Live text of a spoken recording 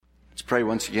Let's pray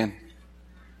once again.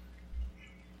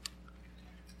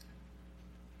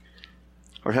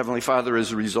 Our Heavenly Father,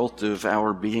 as a result of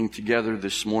our being together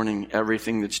this morning,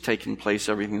 everything that's taken place,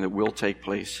 everything that will take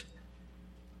place,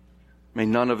 may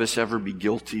none of us ever be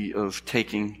guilty of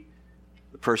taking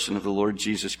the person of the Lord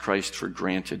Jesus Christ for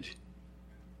granted.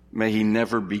 May He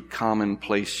never be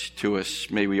commonplace to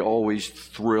us. May we always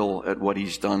thrill at what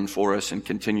He's done for us and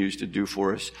continues to do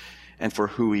for us and for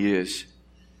who He is.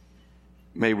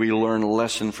 May we learn a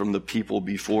lesson from the people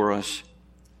before us,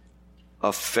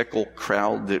 a fickle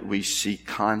crowd that we see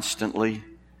constantly,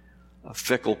 a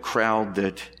fickle crowd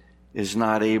that is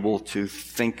not able to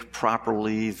think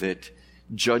properly, that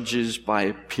judges by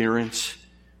appearance,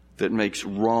 that makes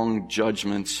wrong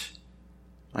judgments.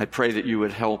 I pray that you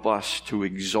would help us to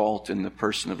exalt in the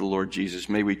person of the Lord Jesus.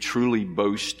 May we truly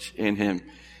boast in Him.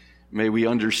 May we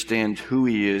understand who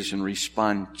He is and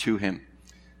respond to Him.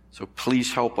 So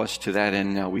please help us to that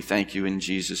end now. We thank you in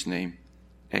Jesus' name.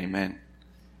 Amen.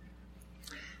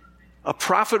 A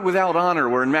prophet without honor.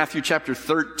 We're in Matthew chapter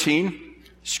 13.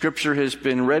 Scripture has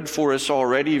been read for us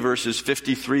already, verses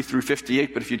 53 through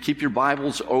 58. But if you'd keep your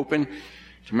Bibles open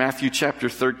to Matthew chapter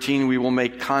 13, we will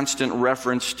make constant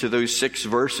reference to those 6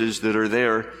 verses that are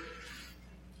there.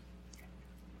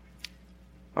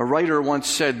 A writer once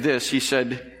said this. He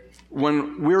said,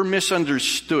 when we're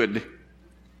misunderstood,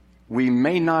 we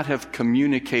may not have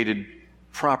communicated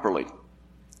properly.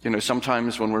 You know,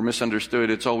 sometimes when we're misunderstood,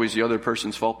 it's always the other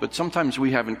person's fault, but sometimes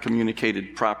we haven't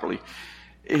communicated properly.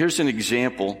 Here's an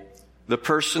example. The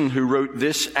person who wrote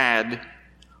this ad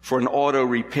for an auto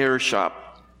repair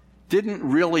shop didn't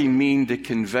really mean to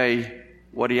convey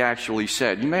what he actually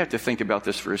said. You may have to think about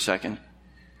this for a second.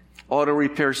 Auto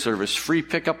repair service, free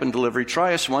pickup and delivery.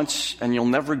 Try us once and you'll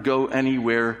never go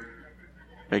anywhere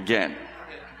again.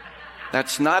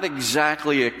 That's not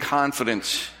exactly a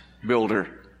confidence builder.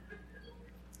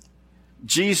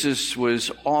 Jesus was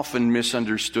often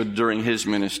misunderstood during His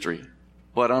ministry,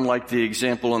 but unlike the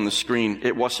example on the screen,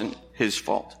 it wasn't His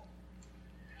fault.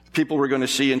 People we're going to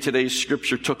see in today's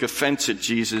scripture took offense at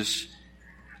Jesus.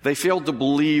 They failed to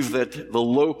believe that the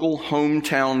local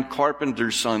hometown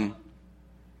carpenter's son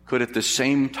could at the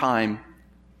same time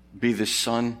be the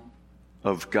Son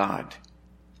of God.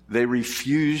 They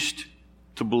refused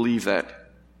to believe that.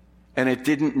 And it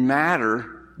didn't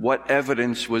matter what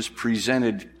evidence was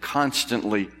presented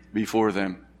constantly before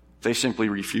them. They simply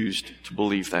refused to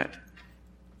believe that.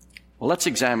 Well, let's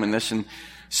examine this and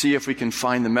see if we can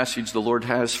find the message the Lord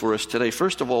has for us today.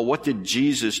 First of all, what did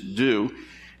Jesus do?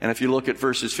 And if you look at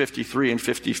verses 53 and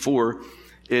 54,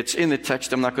 it's in the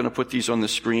text. I'm not going to put these on the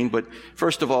screen, but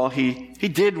first of all, he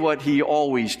did what He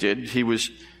always did. He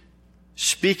was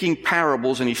speaking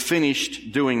parables, and He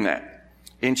finished doing that.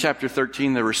 In chapter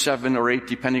 13, there were 7 or 8,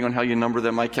 depending on how you number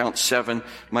them. I count 7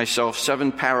 myself,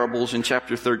 7 parables in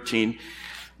chapter 13.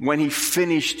 When He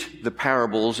finished the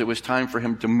parables, it was time for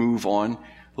Him to move on.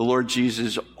 The Lord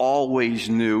Jesus always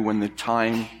knew when the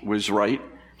time was right.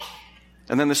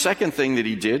 And then the second thing that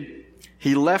He did,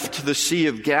 He left the Sea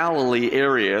of Galilee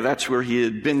area. That's where He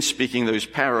had been speaking those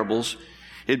parables.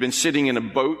 He had been sitting in a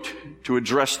boat to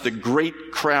address the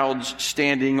great crowds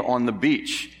standing on the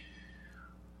beach.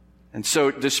 And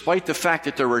so despite the fact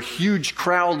that there were huge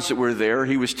crowds that were there,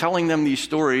 He was telling them these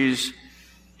stories.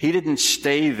 He didn't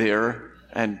stay there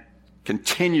and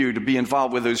continue to be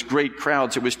involved with those great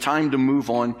crowds. It was time to move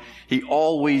on. He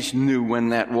always knew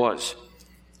when that was.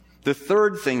 The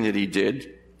third thing that He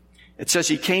did, it says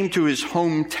He came to His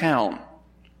hometown.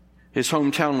 His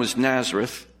hometown was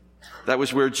Nazareth. That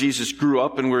was where Jesus grew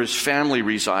up and where His family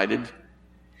resided.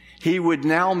 He would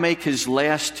now make His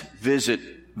last visit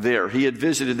there. He had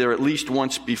visited there at least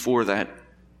once before that.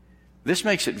 This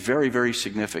makes it very, very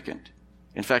significant.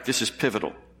 In fact, this is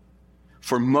pivotal.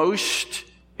 For most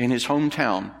in His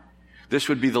hometown, this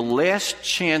would be the last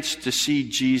chance to see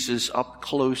Jesus up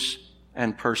close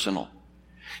and personal,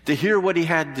 to hear what He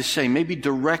had to say, maybe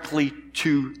directly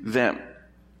to them.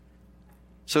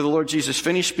 So the Lord Jesus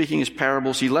finished speaking His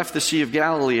parables. He left the Sea of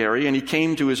Galilee area and He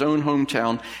came to His own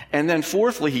hometown. And then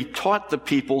fourthly, He taught the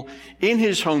people in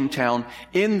His hometown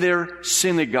in their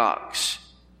synagogues,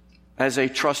 as a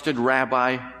trusted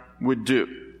rabbi would do.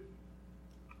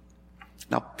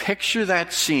 Now picture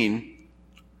that scene.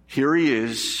 Here He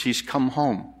is. He's come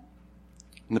home.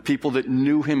 And the people that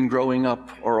knew Him growing up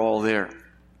are all there.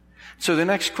 So the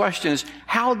next question is,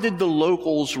 how did the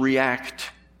locals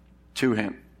react to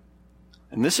Him?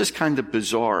 And this is kind of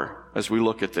bizarre as we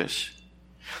look at this.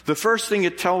 The first thing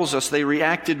it tells us, they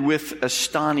reacted with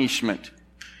astonishment.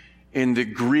 In the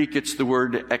Greek, it's the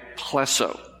word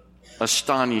ekplesso,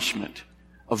 astonishment.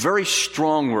 A very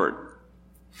strong word.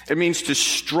 It means to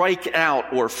strike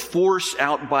out or force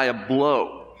out by a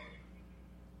blow.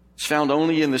 It's found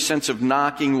only in the sense of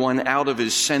knocking one out of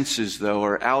his senses, though,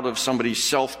 or out of somebody's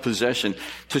self-possession.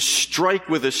 To strike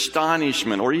with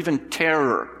astonishment or even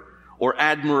terror or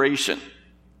admiration.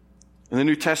 In the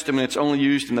New Testament, it's only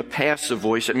used in the passive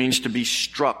voice. It means to be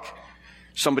struck.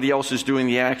 Somebody else is doing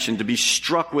the action. To be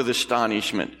struck with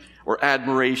astonishment or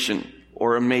admiration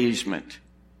or amazement.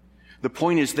 The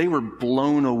point is, they were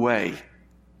blown away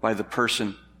by the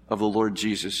person of the Lord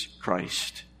Jesus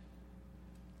Christ.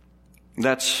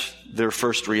 That's their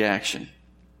first reaction.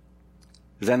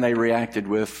 Then they reacted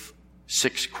with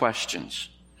 6 questions.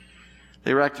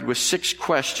 They reacted with 6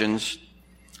 questions.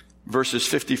 Verses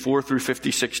 54 through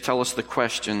 56 tell us the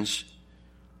questions.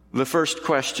 The first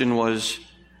question was,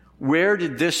 where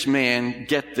did this man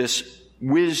get this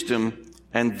wisdom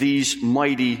and these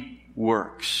mighty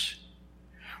works?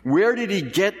 Where did he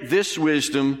get this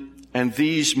wisdom and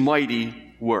these mighty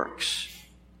works?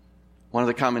 One of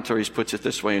the commentaries puts it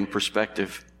this way in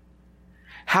perspective.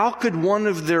 How could one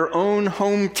of their own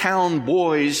hometown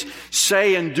boys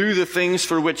say and do the things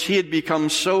for which he had become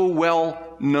so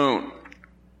well known?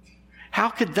 How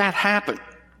could that happen?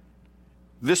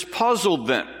 This puzzled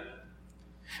them,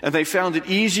 and they found it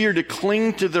easier to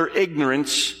cling to their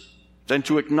ignorance than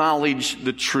to acknowledge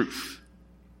the truth.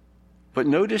 But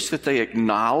notice that they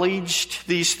acknowledged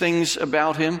these things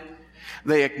about him.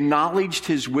 They acknowledged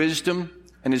his wisdom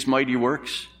and his mighty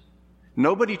works.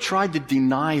 Nobody tried to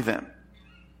deny them.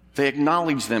 They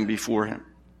acknowledged them before him.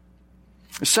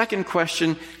 The second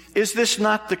question, is this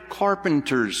not the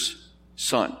carpenter's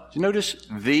son? You notice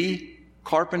the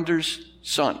carpenter's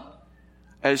son,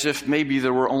 as if maybe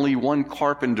there were only one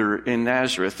carpenter in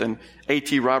Nazareth. And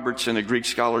A.T. Robertson, a Greek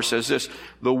scholar, says this,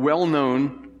 the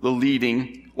well-known, the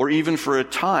leading, or even for a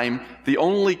time, the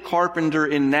only carpenter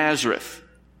in Nazareth,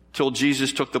 till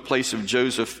Jesus took the place of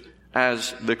Joseph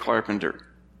as the carpenter.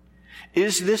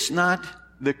 Is this not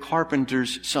the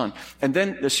carpenter's son? And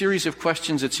then a series of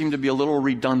questions that seem to be a little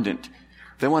redundant.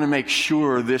 They want to make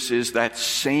sure this is that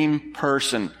same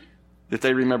person that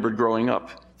they remembered growing up.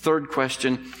 Third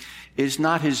question, is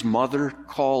not his mother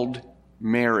called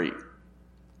Mary?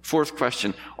 Fourth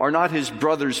question, are not his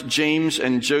brothers James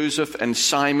and Joseph and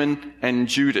Simon and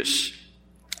Judas?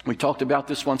 We talked about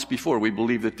this once before. We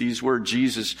believe that these were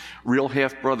Jesus' real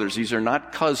half-brothers. These are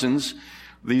not cousins.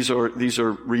 These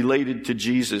are related to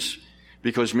Jesus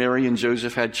because Mary and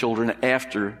Joseph had children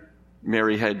after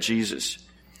Mary had Jesus.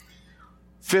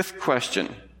 Fifth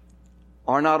question,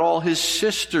 are not all his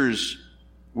sisters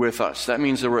with us? That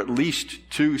means there were at least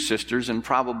 2 sisters and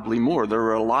probably more. There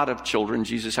were a lot of children.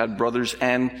 Jesus had brothers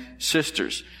and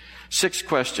sisters. Sixth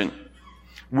question,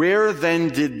 where then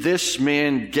did this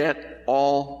man get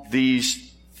all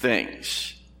these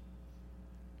things?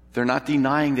 They're not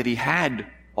denying that he had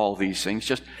all these things.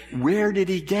 Just where did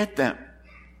he get them?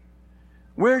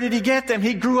 Where did he get them?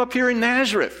 He grew up here in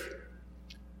Nazareth.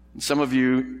 And some of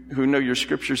you who know your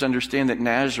scriptures understand that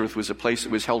Nazareth was a place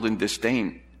that was held in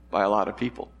disdain by a lot of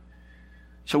people.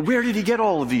 So where did he get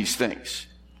all of these things?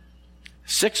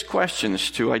 6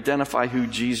 questions to identify who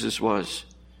Jesus was.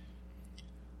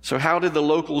 So how did the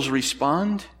locals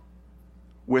respond?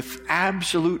 With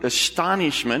absolute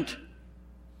astonishment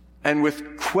and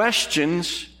with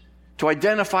questions to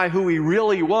identify who he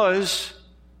really was.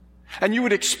 And you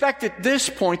would expect at this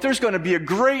point there's going to be a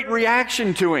great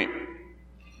reaction to him.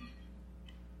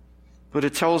 But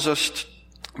it tells us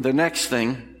the next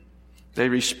thing. They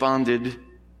responded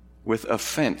with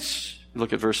offense.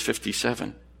 Look at verse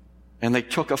 57. And they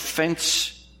took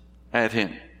offense at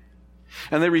him.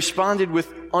 And they responded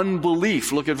with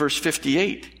unbelief. Look at verse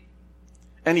 58.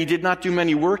 And he did not do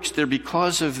many works there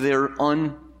because of their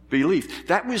unbelief.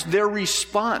 That was their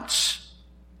response.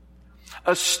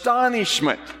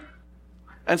 Astonishment.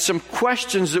 And some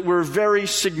questions that were very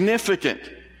significant.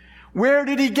 Where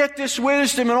did he get this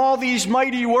wisdom and all these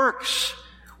mighty works?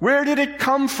 Where did it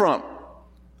come from?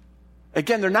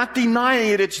 Again, they're not denying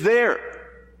it, it's there.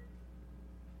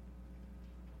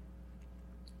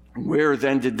 Where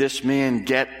then did this man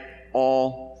get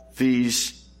all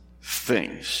these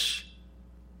things?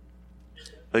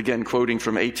 Again, quoting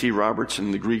from A.T.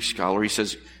 Robertson, the Greek scholar, he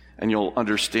says, and you'll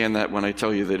understand that when I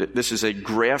tell you that this is a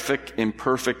graphic,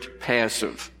 imperfect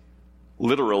passive.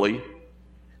 Literally,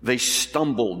 they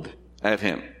stumbled at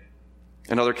him.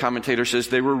 Another commentator says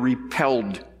they were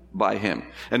repelled by him.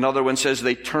 Another one says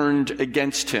they turned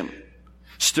against him.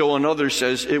 Still another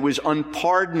says it was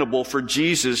unpardonable for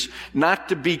Jesus not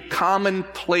to be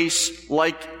commonplace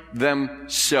like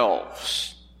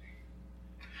themselves.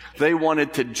 They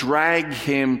wanted to drag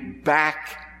him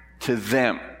back to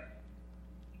them.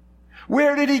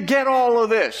 Where did he get all of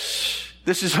this?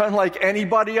 This is unlike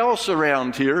anybody else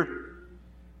around here.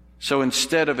 So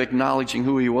instead of acknowledging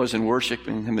who he was and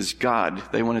worshiping him as God,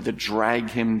 they wanted to drag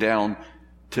him down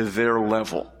to their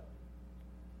level.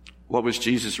 What was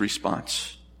Jesus'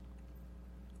 response?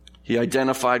 He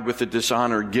identified with the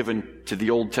dishonor given to the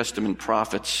Old Testament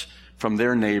prophets from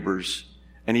their neighbors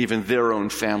and even their own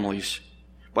families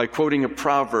by quoting a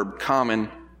proverb common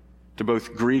to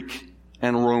both Greek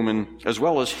and Roman as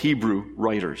well as Hebrew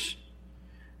writers.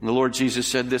 And the Lord Jesus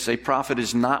said this, "A prophet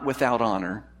is not without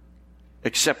honor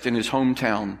except in his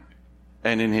hometown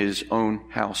and in his own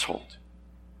household."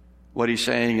 What he's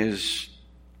saying is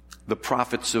the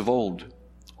prophets of old,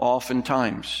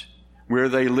 oftentimes where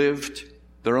they lived,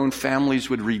 their own families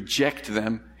would reject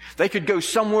them. They could go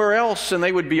somewhere else and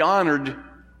they would be honored,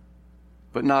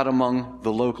 but not among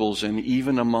the locals and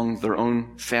even among their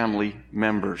own family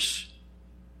members.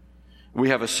 We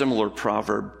have a similar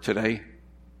proverb today.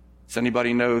 Does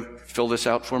anybody know? Fill this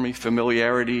out for me.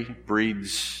 Familiarity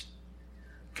breeds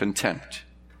contempt.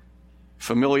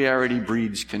 Familiarity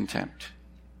breeds contempt.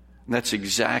 And that's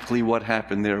exactly what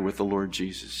happened there with the Lord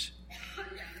Jesus.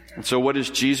 And so what is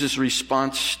Jesus'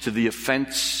 response to the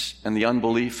offense and the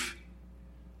unbelief?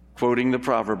 Quoting the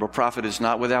proverb, "A prophet is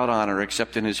not without honor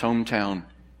except in his hometown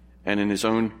and in his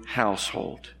own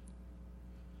household."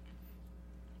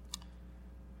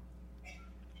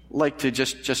 I'd like to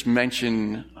just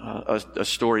mention a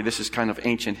story. This is kind of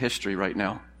ancient history right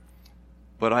now.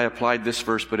 But I applied this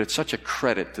verse, but it's such a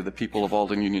credit to the people of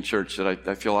Alden Union Church that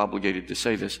I feel obligated to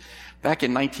say this. Back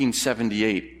in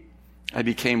 1978, I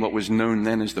became what was known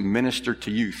then as the minister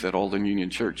to youth at Alden Union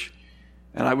Church.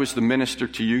 And I was the minister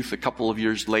to youth. A couple of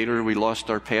years later, we lost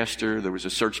our pastor. There was a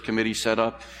search committee set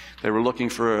up. They were looking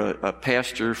for a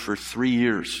pastor for 3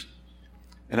 years.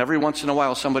 And every once in a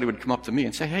while, somebody would come up to me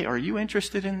and say, "Hey, are you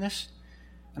interested in this?"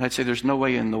 And I'd say, "There's no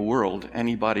way in the world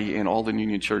anybody in Alden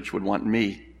Union Church would want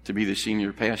me to be the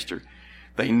senior pastor.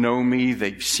 They know me.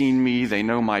 They've seen me. They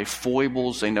know my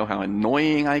foibles. They know how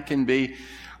annoying I can be.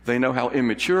 They know how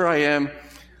immature I am."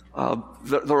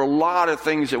 There are a lot of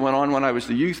things that went on when I was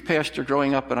the youth pastor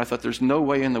growing up, and I thought there's no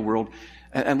way in the world.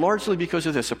 And largely because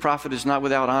of this, a prophet is not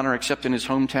without honor except in his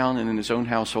hometown and in his own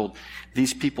household.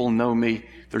 These people know me.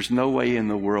 There's no way in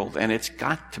the world. And it's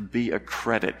got to be a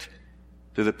credit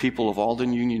to the people of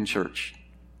Alden Union Church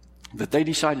that they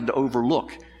decided to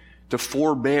overlook, to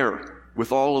forbear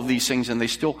with all of these things, and they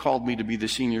still called me to be the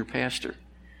senior pastor.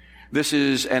 This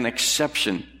is an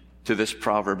exception to this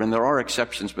proverb, and there are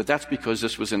exceptions, but that's because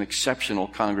this was an exceptional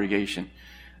congregation,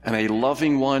 and a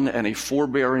loving one and a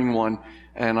forbearing one,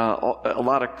 and a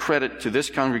lot of credit to this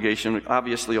congregation,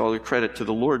 obviously all the credit to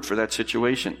the Lord for that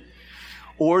situation.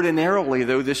 Ordinarily,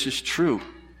 though, this is true.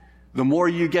 The more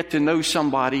you get to know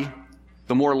somebody,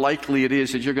 the more likely it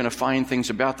is that you're going to find things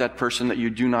about that person that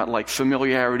you do not like.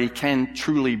 Familiarity can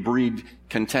truly breed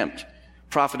contempt.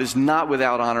 Prophet is not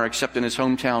without honor except in his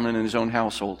hometown and in his own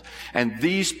household. And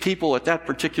these people at that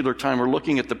particular time were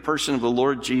looking at the person of the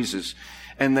Lord Jesus,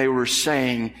 and they were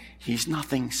saying, "He's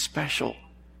nothing special.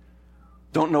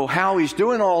 Don't know how he's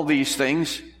doing all these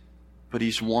things, but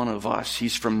he's one of us.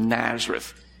 He's from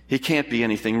Nazareth. He can't be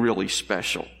anything really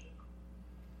special."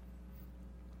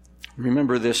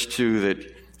 Remember this too, that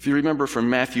if you remember from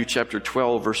Matthew chapter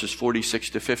 12, verses 46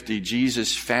 to 50,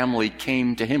 Jesus' family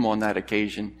came to him on that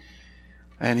occasion.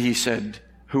 And he said,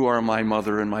 "Who are my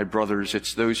mother and my brothers?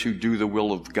 It's those who do the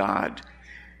will of God."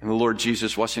 And the Lord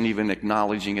Jesus wasn't even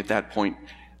acknowledging at that point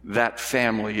that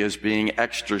family as being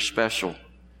extra special.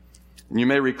 And you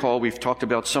may recall we've talked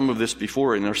about some of this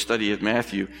before in our study of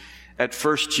Matthew. At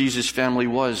first, Jesus' family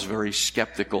was very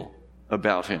skeptical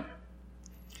about him.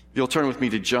 If you'll turn with me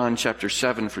to John chapter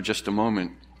 7 for just a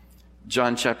moment.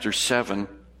 John chapter 7.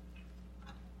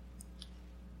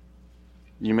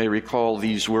 You may recall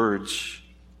these words.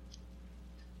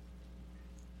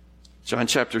 John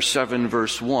chapter 7,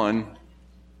 verse 1.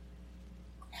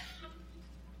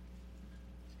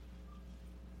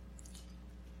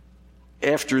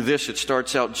 After this, it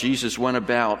starts out, Jesus went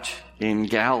about in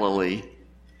Galilee.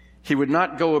 He would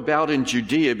not go about in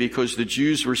Judea because the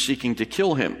Jews were seeking to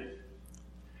kill him.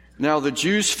 Now the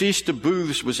Jews' feast of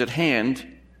booths was at hand.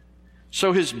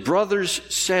 So his brothers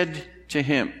said to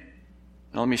him.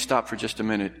 Now let me stop for just a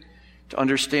minute. To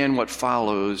understand what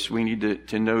follows, we need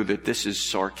to know that this is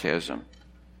sarcasm.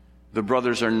 The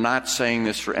brothers are not saying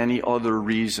this for any other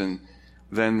reason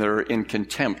than they're in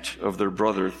contempt of their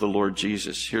brother, the Lord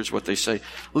Jesus. Here's what they say.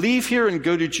 "Leave here and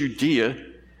go to Judea,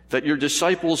 that your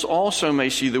disciples also may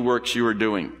see the works you are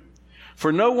doing.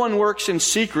 For no one works in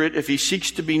secret if he seeks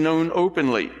to be known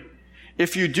openly.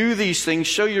 If you do these things,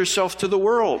 show yourself to the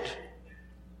world."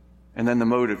 And then the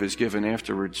motive is given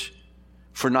afterwards.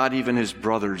 For not even his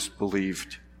brothers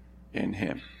believed in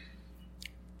him.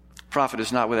 The prophet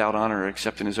is not without honor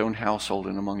except in his own household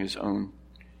and among his own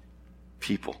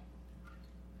people.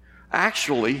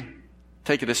 Actually,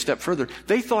 take it a step further.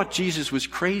 They thought Jesus was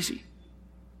crazy.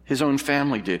 His own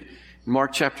family did.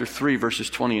 Mark chapter 3, verses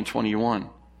 20 and 21.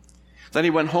 Then he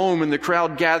went home, and the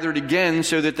crowd gathered again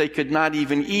so that they could not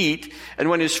even eat. And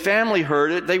when his family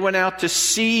heard it, they went out to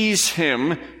seize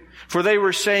him, for they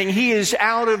were saying, he is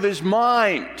out of his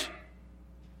mind.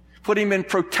 Put him in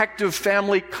protective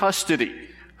family custody.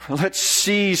 Let's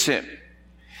seize him.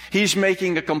 He's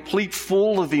making a complete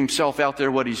fool of himself out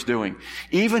there, what he's doing.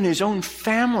 Even his own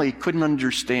family couldn't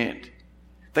understand.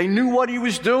 They knew what he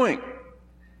was doing.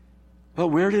 But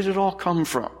where did it all come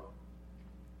from?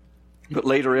 But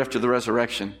later, after the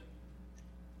resurrection,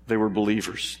 they were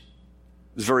believers.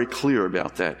 It was very clear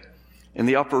about that. In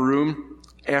the upper room,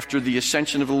 after the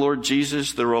ascension of the Lord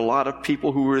Jesus, there were a lot of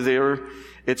people who were there.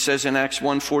 It says in Acts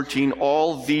 1:14,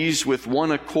 all these with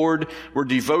one accord were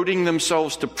devoting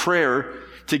themselves to prayer,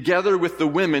 together with the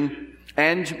women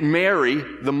and Mary,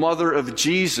 the mother of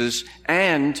Jesus,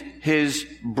 and his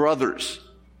brothers.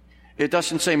 It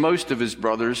doesn't say most of his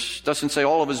brothers. It doesn't say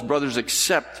all of his brothers,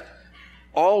 except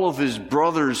all of his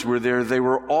brothers were there. They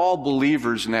were all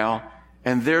believers now.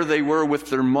 And there they were with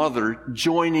their mother,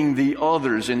 joining the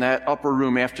others in that upper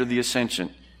room after the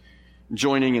ascension,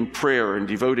 joining in prayer and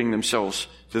devoting themselves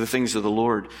to the things of the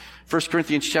Lord. 1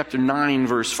 Corinthians chapter 9,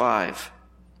 verse 5.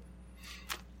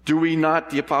 Do we not,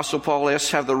 the Apostle Paul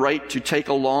asks, have the right to take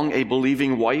along a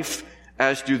believing wife,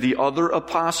 as do the other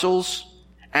apostles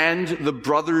and the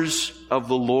brothers of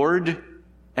the Lord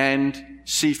and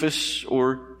Cephas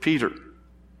or Peter?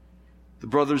 The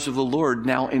brothers of the Lord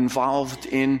now involved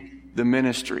in the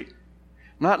ministry.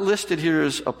 Not listed here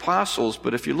as apostles,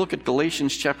 but if you look at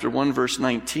Galatians chapter 1, verse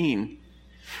 19,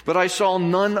 but I saw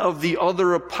none of the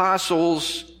other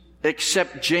apostles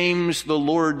except James, the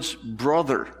Lord's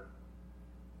brother,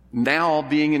 now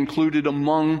being included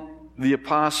among the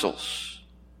apostles.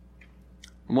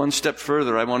 One step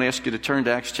further, I want to ask you to turn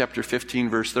to Acts chapter 15,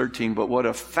 verse 13, but what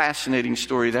a fascinating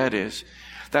story that is.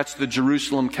 That's the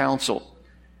Jerusalem Council.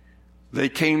 They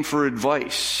came for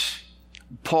advice.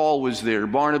 Paul was there.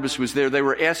 Barnabas was there. They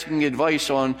were asking advice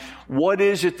on what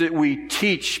is it that we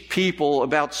teach people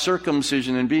about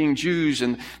circumcision and being Jews,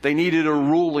 and they needed a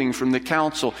ruling from the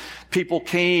council. People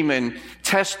came and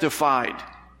testified.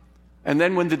 And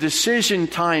then when the decision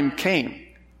time came,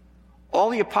 all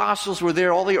the apostles were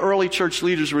there, all the early church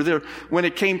leaders were there. When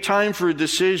it came time for a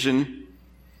decision,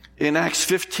 in Acts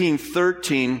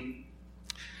 15:13,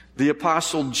 the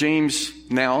apostle James,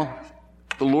 now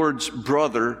the Lord's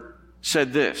brother,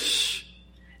 said this,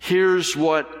 here's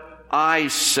what I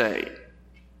say.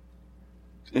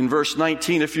 In verse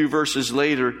 19, a few verses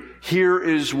later, here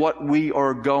is what we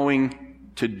are going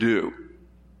to do.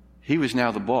 He was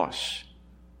now the boss,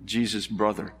 Jesus'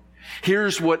 brother.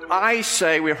 Here's what I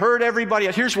say. We heard everybody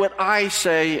else. Here's what I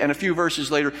say. And a few verses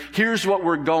later, here's what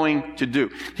we're going to do.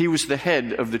 He was the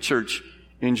head of the church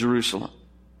in Jerusalem.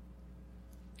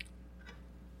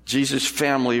 Jesus'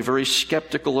 family, very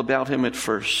skeptical about him at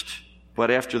first,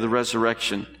 but after the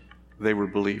resurrection, they were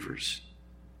believers.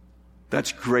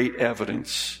 That's great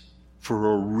evidence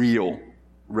for a real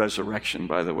resurrection,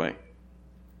 by the way.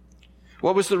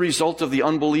 What was the result of the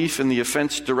unbelief and the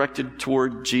offense directed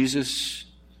toward Jesus?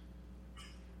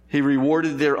 He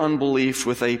rewarded their unbelief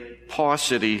with a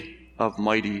paucity of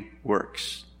mighty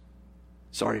works.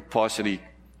 Paucity,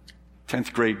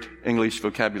 10th grade English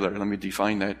vocabulary. Let me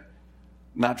define that.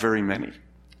 Not very many.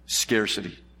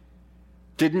 Scarcity.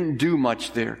 Didn't do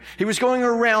much there. He was going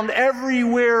around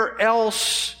everywhere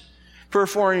else,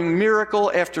 performing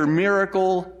miracle after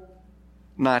miracle.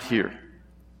 Not here.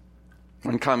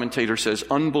 One commentator says,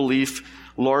 unbelief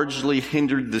largely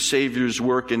hindered the Savior's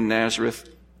work in Nazareth.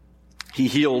 He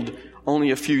healed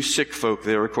only a few sick folk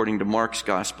there, according to Mark's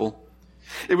gospel.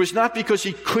 It was not because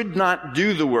he could not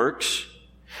do the works.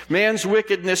 Man's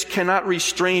wickedness cannot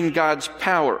restrain God's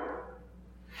power.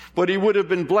 But he would have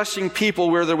been blessing people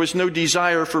where there was no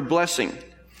desire for blessing,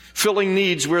 filling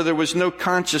needs where there was no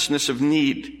consciousness of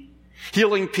need,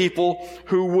 healing people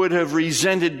who would have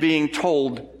resented being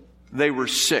told they were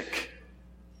sick.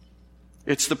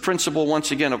 It's the principle,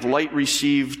 once again, of light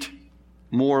received,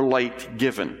 more light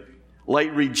given.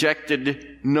 Light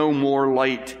rejected, no more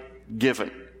light given.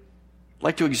 I'd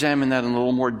like to examine that in a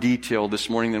little more detail this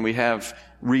morning than we have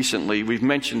recently. We've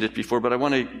mentioned it before, but I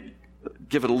want to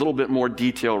give it a little bit more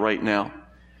detail right now.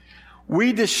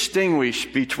 We distinguish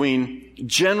between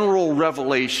general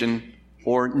revelation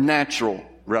or natural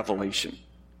revelation.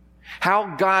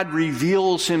 How God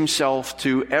reveals himself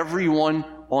to everyone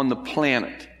on the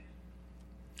planet.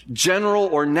 General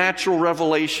or natural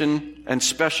revelation and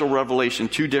special revelation,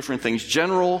 two different things.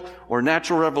 General or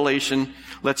natural revelation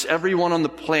lets everyone on the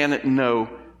planet know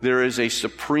there is a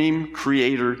supreme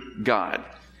creator God.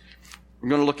 We're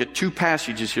going to look at two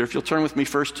passages here. If you'll turn with me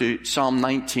first to Psalm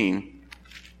 19.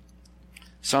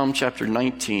 Psalm chapter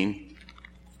 19.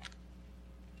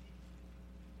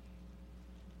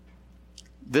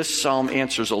 This psalm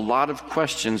answers a lot of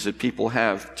questions that people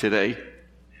have today.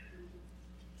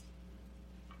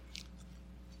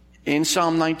 In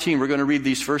Psalm 19, we're going to read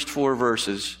these first 4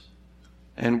 verses.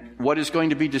 And what is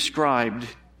going to be described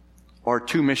are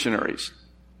 2 missionaries.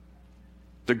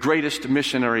 The greatest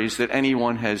missionaries that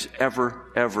anyone has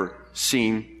ever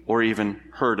seen or even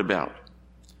heard about.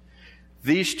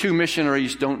 These 2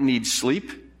 missionaries don't need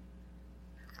sleep.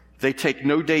 They take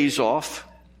no days off.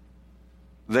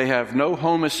 They have no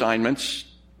home assignments.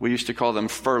 We used to call them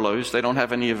furloughs. They don't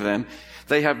have any of them.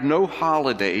 They have no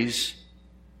holidays.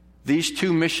 These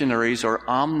 2 missionaries are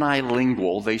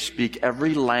omnilingual. They speak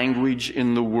every language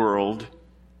in the world.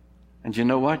 And you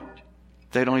know what?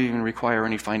 They don't even require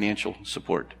any financial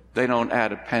support. They don't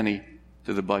add a penny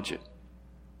to the budget.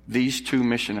 These 2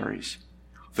 missionaries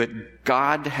that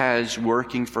God has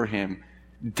working for him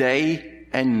day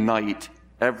and night,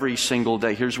 every single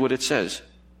day. Here's what it says.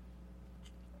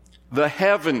 The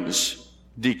heavens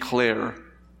declare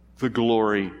the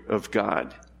glory of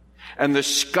God, and the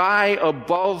sky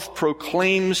above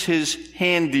proclaims his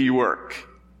handiwork.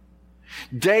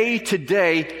 Day to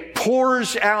day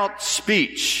pours out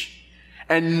speech,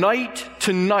 and night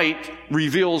to night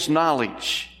reveals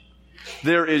knowledge.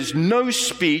 There is no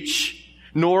speech,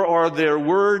 nor are there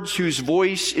words whose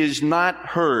voice is not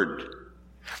heard.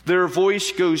 Their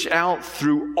voice goes out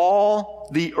through all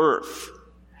the earth,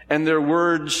 and their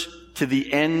words to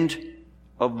the end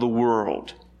of the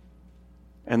world.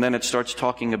 And then it starts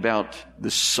talking about the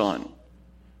sun,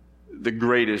 the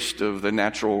greatest of the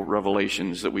natural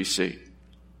revelations that we see.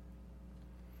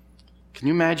 Can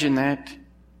you imagine that?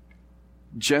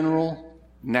 General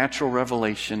natural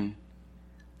revelation.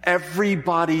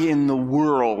 Everybody in the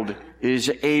world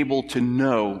is able to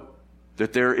know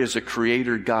that there is a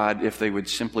creator God if they would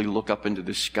simply look up into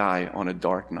the sky on a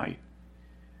dark night.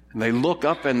 And they look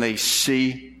up and they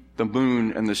see the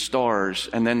moon and the stars,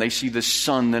 and then they see the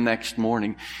sun the next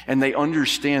morning, and they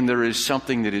understand there is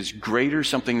something that is greater,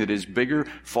 something that is bigger,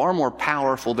 far more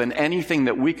powerful than anything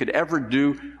that we could ever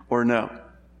do or know.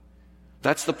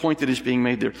 That's the point that is being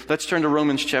made there. Let's turn to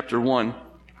Romans chapter 1,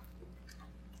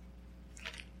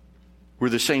 where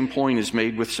the same point is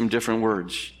made with some different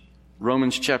words.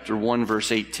 Romans chapter 1,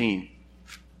 verse 18.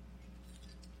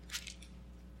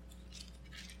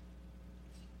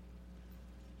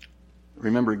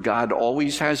 Remember, God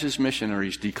always has his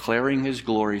missionaries declaring his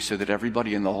glory so that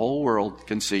everybody in the whole world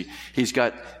can see. He's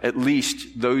got at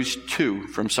least those 2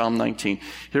 from Psalm 19.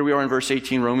 Here we are in verse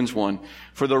 18, Romans 1.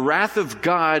 For the wrath of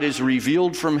God is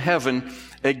revealed from heaven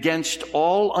against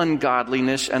all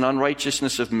ungodliness and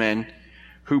unrighteousness of men,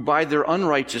 who by their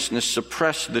unrighteousness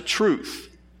suppress the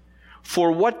truth.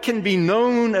 For what can be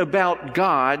known about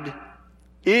God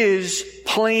is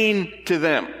plain to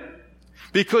them,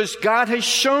 because God has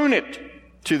shown it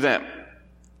to them.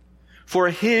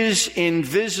 For his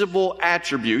invisible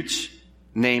attributes,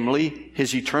 namely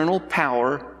his eternal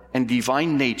power and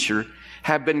divine nature,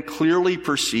 have been clearly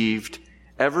perceived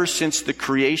ever since the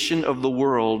creation of the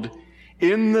world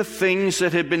in the things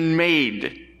that have been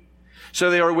made. So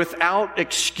they are without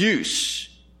excuse.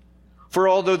 For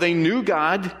although they knew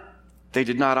God, they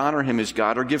did not honor him as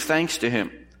God or give thanks to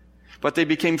him. But they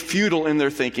became futile in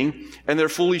their thinking, and their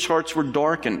foolish hearts were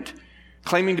darkened.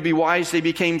 Claiming to be wise, they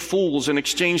became fools and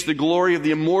exchanged the glory of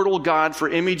the immortal God for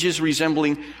images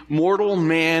resembling mortal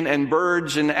man and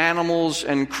birds and animals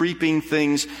and creeping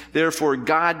things. Therefore,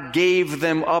 God gave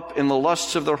them up in the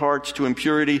lusts of their hearts to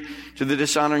impurity, to the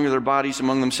dishonoring of their bodies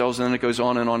among themselves. And then it goes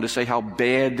on and on to say how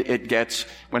bad it gets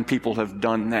when people have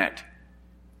done that.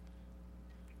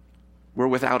 We're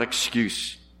without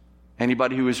excuse.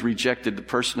 Anybody who has rejected the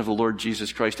person of the Lord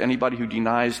Jesus Christ, anybody who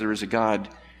denies there is a God,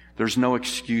 there's no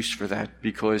excuse for that,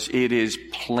 because it is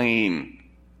plain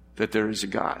that there is a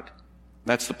God.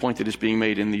 That's the point that is being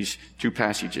made in these 2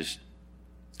 passages.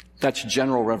 That's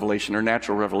general revelation or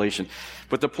natural revelation.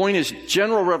 But the point is,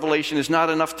 general revelation is not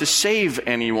enough to save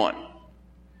anyone.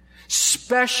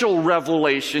 Special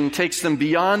revelation takes them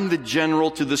beyond the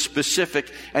general to the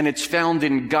specific, and it's found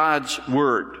in God's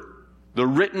Word. The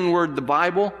written Word, the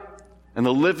Bible, and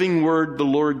the living Word, the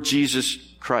Lord Jesus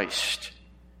Christ.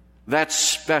 That's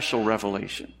special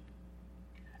revelation.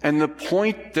 And the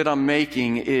point that I'm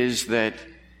making is that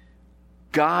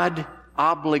God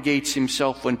obligates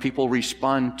himself when people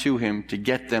respond to him to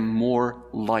get them more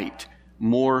light,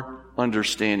 more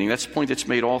understanding. That's the point that's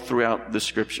made all throughout the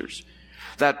scriptures.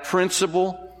 That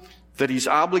principle that he's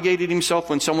obligated himself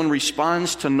when someone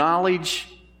responds to knowledge,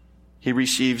 he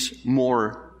receives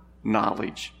more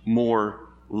knowledge, more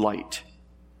light.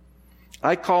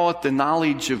 I call it the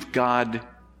knowledge of God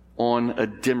on a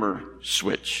dimmer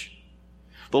switch.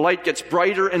 The light gets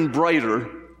brighter and brighter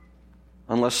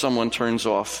unless someone turns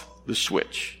off the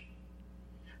switch.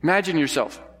 Imagine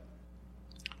yourself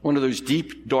one of those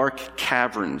deep, dark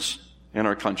caverns in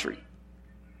our country.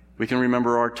 We can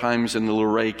remember our times in the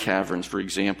Luray caverns, for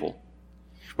example.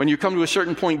 When you come to a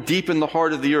certain point deep in the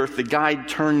heart of the earth, the guide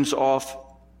turns off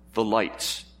the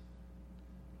lights.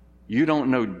 You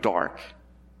don't know dark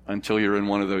until you're in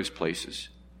one of those places.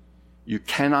 You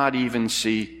cannot even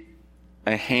see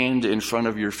a hand in front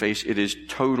of your face. It is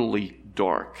totally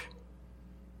dark.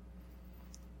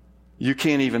 You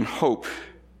can't even hope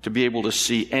to be able to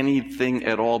see anything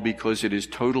at all because it is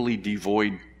totally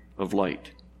devoid of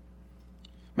light.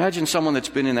 Imagine someone that's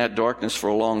been in that darkness for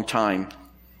a long time,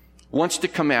 wants to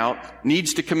come out,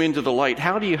 needs to come into the light.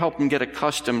 How do you help them get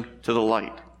accustomed to the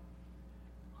light?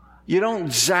 You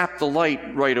don't zap the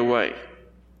light right away.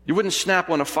 You wouldn't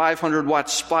snap on a 500-watt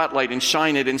spotlight and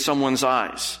shine it in someone's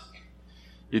eyes.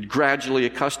 You'd gradually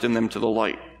accustom them to the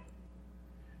light.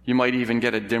 You might even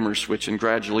get a dimmer switch and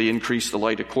gradually increase the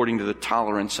light according to the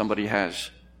tolerance somebody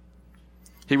has.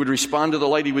 He would respond to the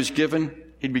light he was given.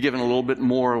 He'd be given a little bit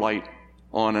more light,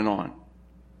 on and on.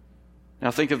 Now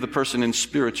think of the person in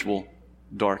spiritual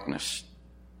darkness.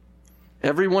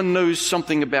 Everyone knows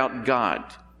something about God.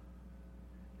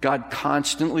 God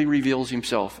constantly reveals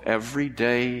himself every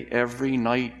day, every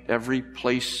night, every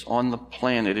place on the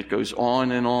planet. It goes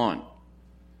on and on.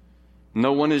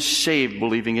 No one is saved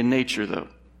believing in nature, though.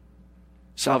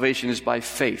 Salvation is by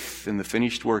faith in the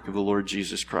finished work of the Lord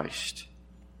Jesus Christ.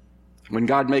 When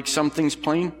God makes some things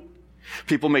plain,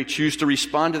 people may choose to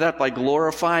respond to that by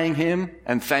glorifying him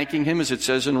and thanking him, as it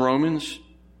says in Romans.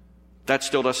 That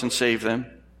still doesn't save them,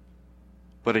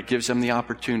 but it gives them the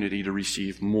opportunity to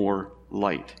receive more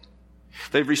light.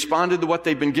 They've responded to what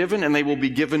they've been given, and they will be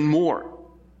given more.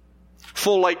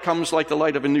 Full light comes like the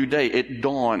light of a new day. It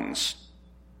dawns.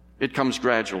 It comes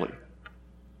gradually.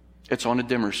 It's on a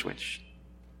dimmer switch.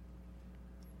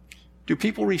 Do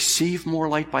people receive more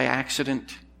light by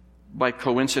accident, by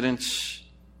coincidence,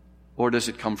 or does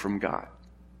it come from God?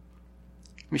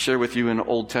 Let me share with you an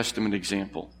Old Testament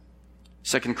example.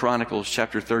 2 Chronicles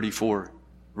chapter 34,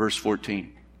 verse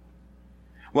 14.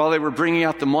 While they were bringing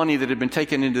out the money that had been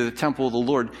taken into the temple of the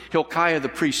Lord, Hilkiah the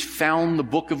priest found the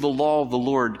book of the law of the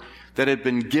Lord that had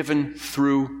been given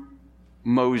through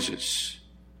Moses.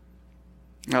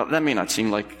 Now, that may not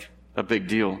seem like a big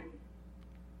deal.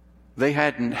 They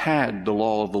hadn't had the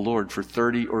law of the Lord for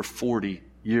 30 or 40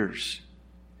 years.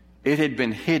 It had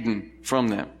been hidden from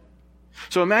them.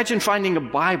 So imagine finding a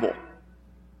Bible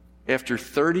after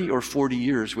 30 or 40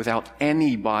 years without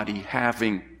anybody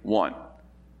having one,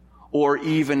 or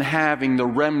even having the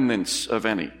remnants of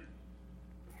any.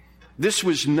 This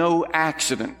was no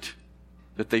accident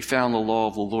that they found the law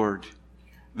of the Lord.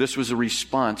 This was a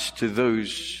response to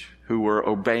those who were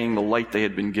obeying the light they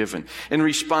had been given. In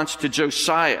response to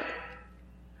Josiah,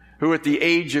 who at the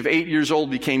age of 8 years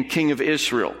old became king of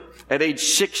Israel. At age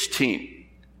 16,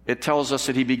 it tells us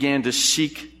that he began to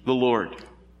seek the Lord.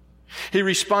 He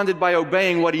responded by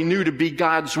obeying what he knew to be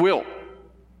God's will.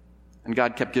 And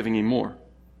God kept giving him more.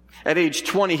 At age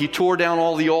 20, he tore down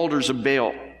all the altars of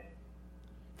Baal,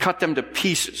 cut them to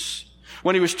pieces.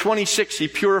 When he was 26, he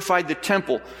purified the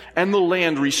temple and the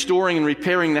land, restoring and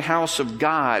repairing the house of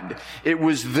God. It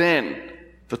was then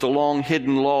that the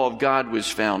long-hidden law of God was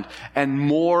found, and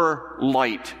more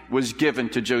light was given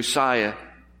to Josiah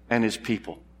and his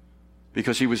people,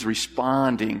 because he was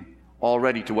responding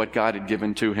already to what God had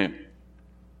given to him.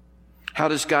 How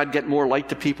does God get more light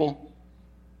to people?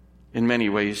 In many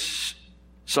ways,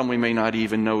 some we may not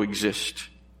even know exist.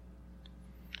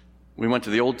 We went to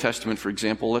the Old Testament, for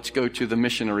example. Let's go to the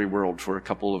missionary world for a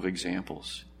couple of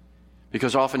examples.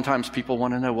 Because oftentimes people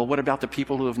want to know, well, what about the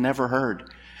people who have never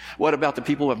heard? What about the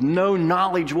people who have no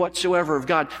knowledge whatsoever of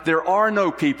God? There are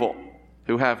no people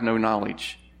who have no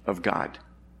knowledge of God.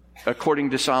 According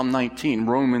to Psalm 19,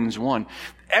 Romans 1,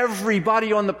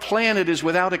 everybody on the planet is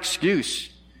without excuse.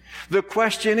 The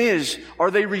question is, are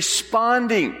they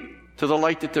responding to the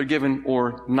light that they're given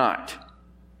or not?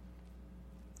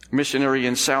 A missionary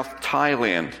in South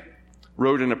Thailand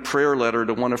wrote in a prayer letter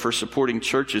to one of her supporting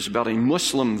churches about a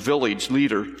Muslim village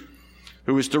leader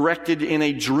who was directed in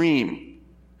a dream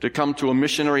to come to a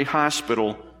missionary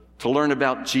hospital to learn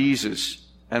about Jesus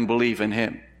and believe in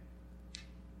him.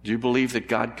 Do you believe that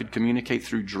God could communicate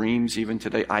through dreams even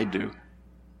today? I do.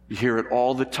 You hear it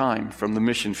all the time from the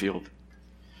mission field.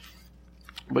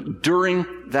 But during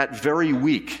that very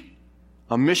week,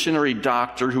 a missionary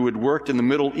doctor who had worked in the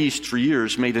Middle East for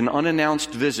years made an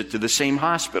unannounced visit to the same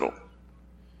hospital.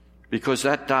 Because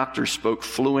that doctor spoke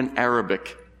fluent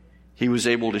Arabic, he was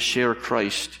able to share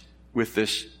Christ with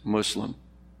this Muslim.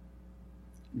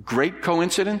 Great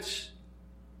coincidence?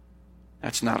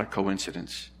 That's not a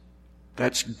coincidence.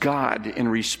 That's God in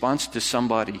response to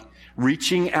somebody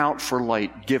reaching out for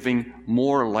light, giving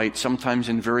more light, sometimes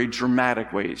in very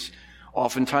dramatic ways.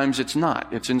 Oftentimes it's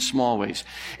not. It's in small ways.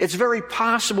 It's very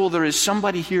possible there is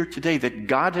somebody here today that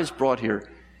God has brought here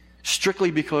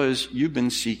strictly because you've been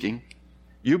seeking,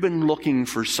 you've been looking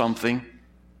for something.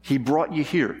 He brought you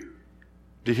here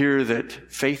to hear that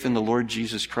faith in the Lord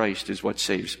Jesus Christ is what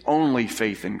saves. Only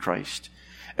faith in Christ.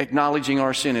 Acknowledging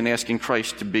our sin and asking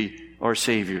Christ to be our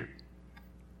Savior.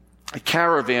 A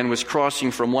caravan was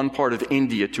crossing from one part of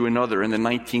India to another in the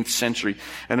 19th century,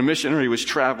 and a missionary was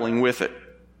traveling with it.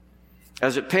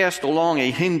 As it passed along,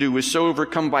 a Hindu was so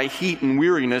overcome by heat and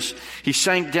weariness, he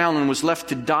sank down and was left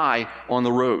to die on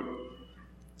the road.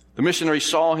 The missionary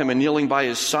saw him and kneeling by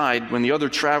his side, when the other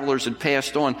travelers had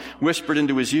passed on, whispered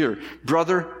into his ear,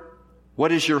 "Brother,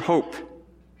 what is your hope?"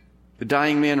 The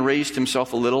dying man raised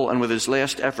himself a little and with his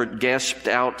last effort gasped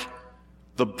out,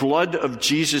 "The blood of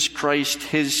Jesus Christ,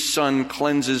 his Son,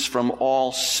 cleanses from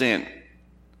all sin."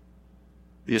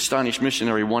 The astonished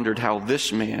missionary wondered how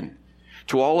this man,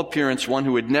 to all appearance one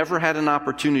who had never had an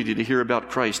opportunity to hear about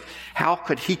Christ, how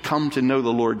could he come to know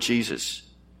the Lord Jesus?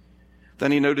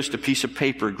 Then he noticed a piece of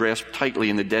paper grasped tightly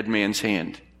in the dead man's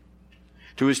hand.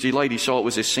 To his delight, he saw it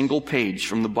was a single page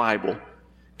from the Bible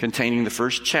containing the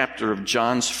first chapter of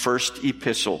John's first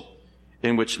epistle,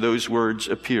 in which those words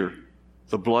appear.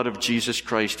 The blood of Jesus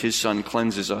Christ, his Son,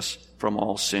 cleanses us from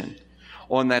all sin.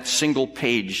 On that single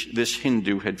page, this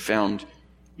Hindu had found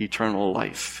eternal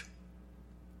life.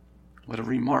 What a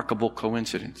remarkable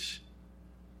coincidence.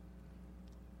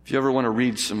 If you ever want to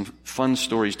read some fun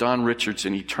stories, Don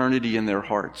Richardson, Eternity in Their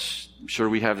Hearts. I'm sure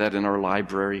we have that in our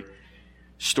library.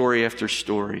 Story after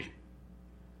story.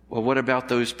 Well, what about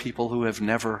those people who have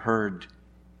never heard?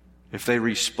 If they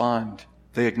respond,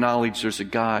 they acknowledge there's a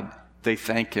God, they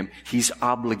thank him. He's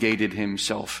obligated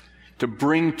himself to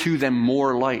bring to them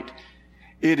more light.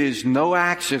 It is no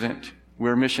accident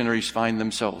where missionaries find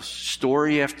themselves,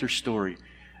 story after story,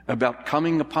 about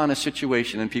coming upon a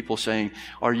situation and people saying,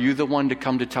 "Are you the one to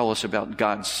come to tell us about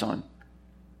God's Son?"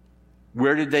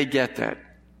 Where did they get that?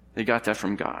 They got that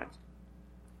from God.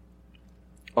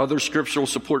 Other scriptural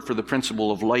support for the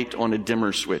principle of light on a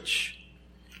dimmer switch.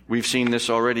 We've seen this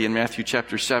already in Matthew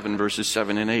chapter 7, verses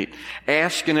 7 and 8.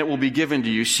 Ask and it will be given to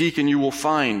you. Seek and you will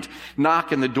find.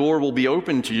 Knock and the door will be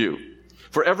opened to you.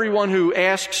 For everyone who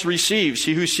asks receives.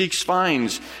 He who seeks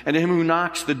finds. And to him who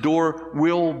knocks, the door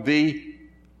will be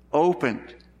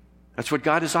opened. That's what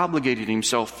God has obligated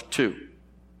himself to.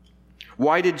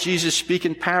 Why did Jesus speak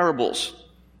in parables?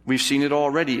 We've seen it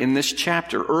already in this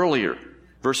chapter earlier,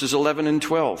 verses 11 and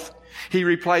 12. He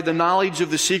replied, "The knowledge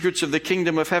of the secrets of the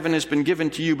kingdom of heaven has been given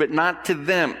to you, but not to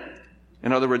them."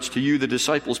 In other words, to you, the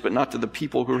disciples, but not to the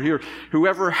people who are here.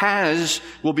 Whoever has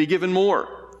will be given more,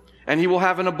 and he will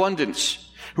have an abundance.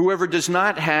 Whoever does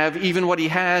not have, even what he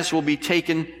has will be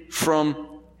taken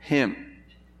from him.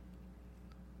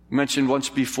 Mentioned once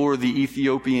before the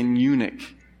Ethiopian eunuch.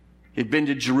 He'd been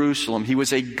to Jerusalem. He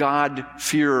was a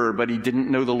God-fearer, but he didn't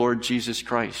know the Lord Jesus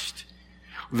Christ.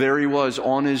 There he was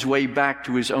on his way back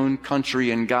to his own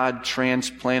country, and God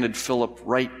transplanted Philip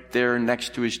right there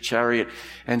next to his chariot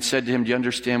and said to him, "Do you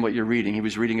understand what you're reading?" He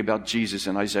was reading about Jesus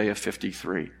in Isaiah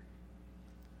 53.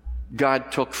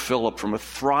 God took Philip from a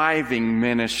thriving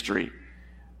ministry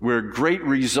where great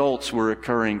results were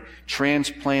occurring,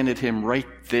 transplanted him right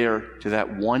there to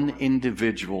that one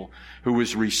individual who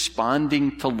was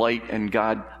responding to light, and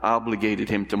God obligated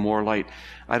him to more light.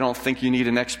 I don't think you need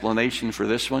an explanation for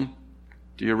this one.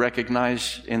 Do you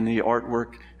recognize in the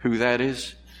artwork who that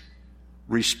is?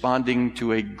 Responding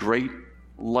to a great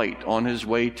light on his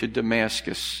way to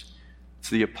Damascus. It's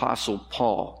the Apostle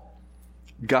Paul.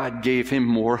 God gave him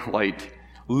more light,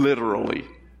 literally,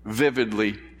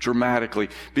 vividly, dramatically,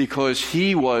 because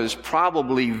he was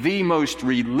probably the most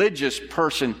religious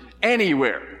person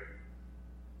anywhere.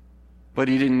 But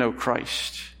he didn't know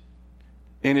Christ.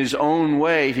 In his own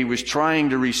way, he was trying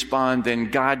to respond,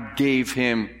 and God gave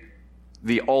him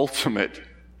the ultimate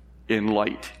in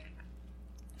light.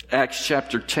 Acts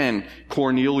chapter 10,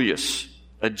 Cornelius,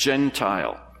 a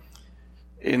Gentile,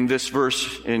 in this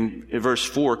verse, in verse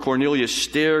 4, Cornelius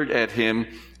stared at him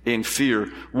in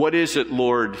fear. "What is it,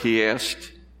 Lord?" he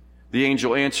asked. The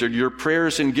angel answered, "Your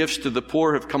prayers and gifts to the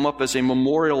poor have come up as a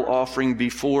memorial offering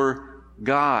before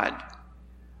God."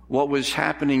 What was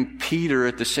happening, Peter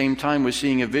at the same time was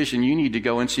seeing a vision. You need to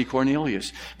go and see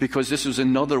Cornelius, because this was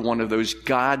another one of those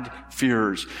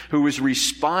God-fearers who was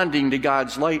responding to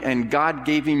God's light, and God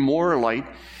gave him more light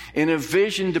in a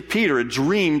vision to Peter, a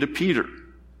dream to Peter.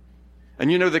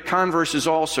 And you know, the converse is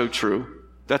also true.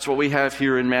 That's what we have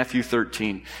here in Matthew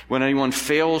 13. When anyone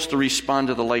fails to respond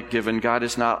to the light given, God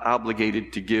is not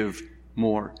obligated to give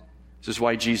more. This is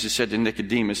why Jesus said to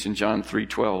Nicodemus in John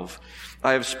 3:12,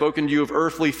 "I have spoken to you of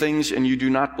earthly things, and you do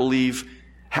not believe.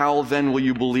 How then will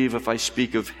you believe if I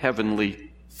speak of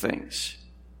heavenly things?"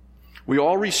 We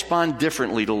all respond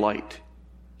differently to light.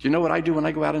 Do you know what I do when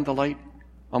I go out into light?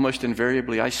 Almost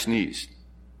invariably, I sneeze.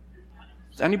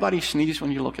 Does anybody sneeze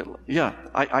when you look at light? Yeah,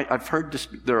 I've heard this.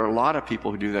 There are a lot of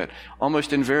people who do that.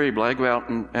 Almost invariably, I go out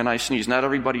and I sneeze. Not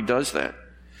everybody does that.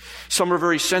 Some are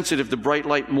very sensitive to bright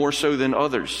light more so than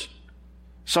others.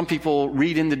 Some people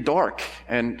read in the dark,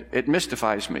 and it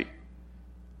mystifies me.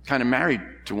 Kind of married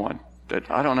to one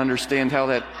that I don't understand how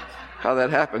that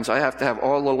happens. I have to have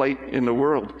all the light in the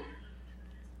world.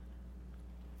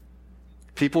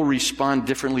 People respond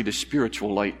differently to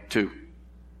spiritual light too.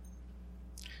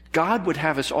 God would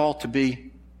have us all to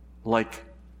be like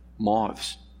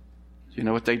moths. Do you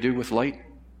know what they do with light?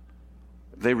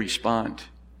 They respond.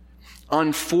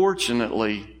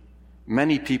 Unfortunately,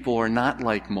 many people are not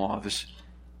like moths.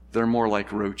 They're more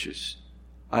like roaches.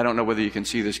 I don't know whether you can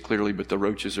see this clearly, but the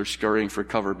roaches are scurrying for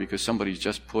cover because somebody's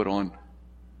just put on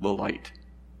the light.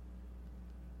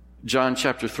 John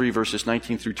chapter 3, verses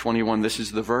 19 through 21, this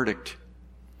is the verdict.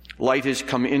 "Light has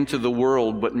come into the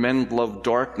world, but men love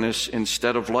darkness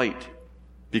instead of light,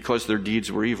 because their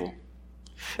deeds were evil.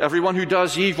 Everyone who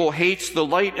does evil hates the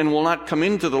light and will not come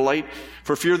into the light,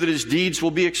 for fear that his deeds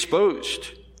will be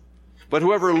exposed. But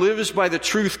whoever lives by the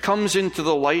truth comes into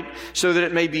the light, so that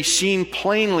it may be seen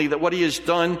plainly that what he has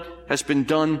done has been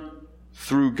done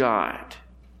through God."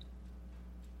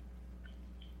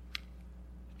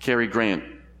 Cary Grant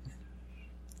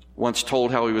once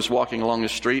told how he was walking along the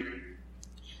street,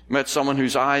 met someone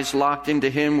whose eyes locked into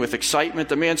him with excitement.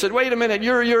 The man said, "Wait a minute,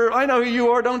 I know who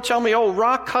you are. Don't tell me, oh,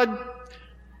 Rock Hud.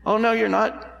 Oh, no, you're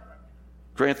not."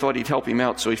 Grant thought he'd help him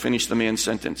out, so he finished the man's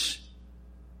sentence.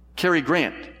 "Cary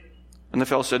Grant." And the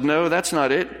fellow said, "No, that's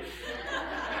not it.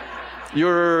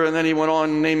 And then he went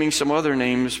on naming some other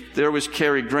names. There was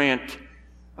Cary Grant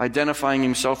identifying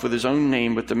himself with his own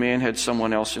name, but the man had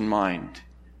someone else in mind.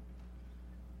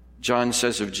 John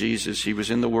says of Jesus, he was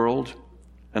in the world,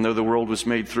 and though the world was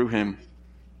made through him,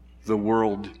 the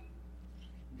world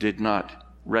did not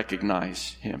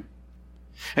recognize him.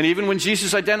 And even when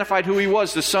Jesus identified who he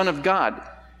was, the Son of God,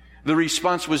 the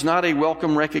response was not a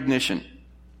welcome recognition,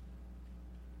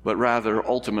 but rather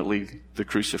ultimately the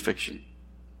crucifixion.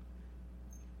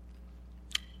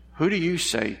 Who do you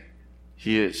say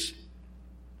he is?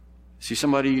 Is he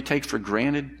somebody you take for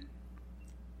granted?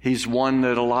 He's one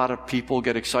that a lot of people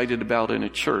get excited about in a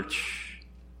church.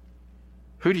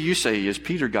 Who do you say he is?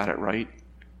 Peter got it right.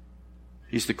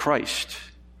 He's the Christ,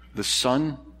 the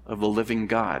Son of the living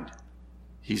God.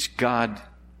 He's God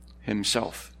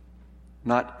himself.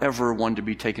 Not ever one to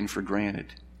be taken for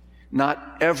granted.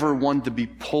 Not ever one to be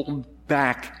pulled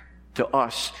back to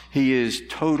us. He is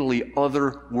totally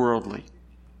otherworldly.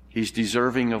 He's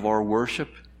deserving of our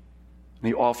worship. And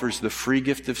he offers the free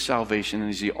gift of salvation, and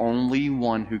he's the only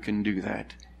one who can do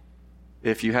that.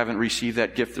 If you haven't received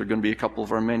that gift, there are going to be a couple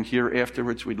of our men here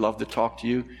afterwards. We'd love to talk to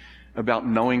you about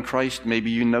knowing Christ.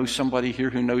 Maybe you know somebody here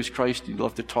who knows Christ. You'd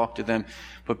love to talk to them.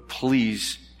 But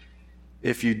please,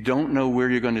 if you don't know where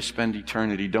you're going to spend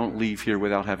eternity, don't leave here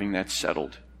without having that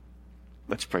settled.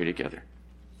 Let's pray together.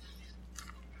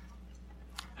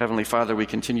 Heavenly Father, we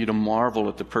continue to marvel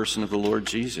at the person of the Lord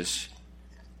Jesus.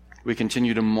 We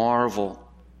continue to marvel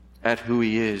at who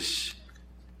he is.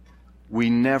 We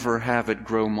never have it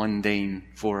grow mundane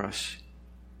for us.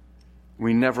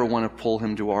 We never want to pull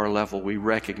him to our level. We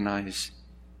recognize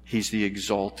he's the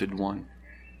exalted one.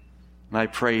 And I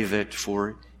pray that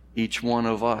for each one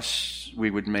of us,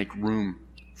 we would make room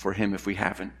for him if we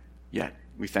haven't yet.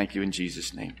 We thank you in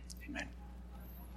Jesus' name.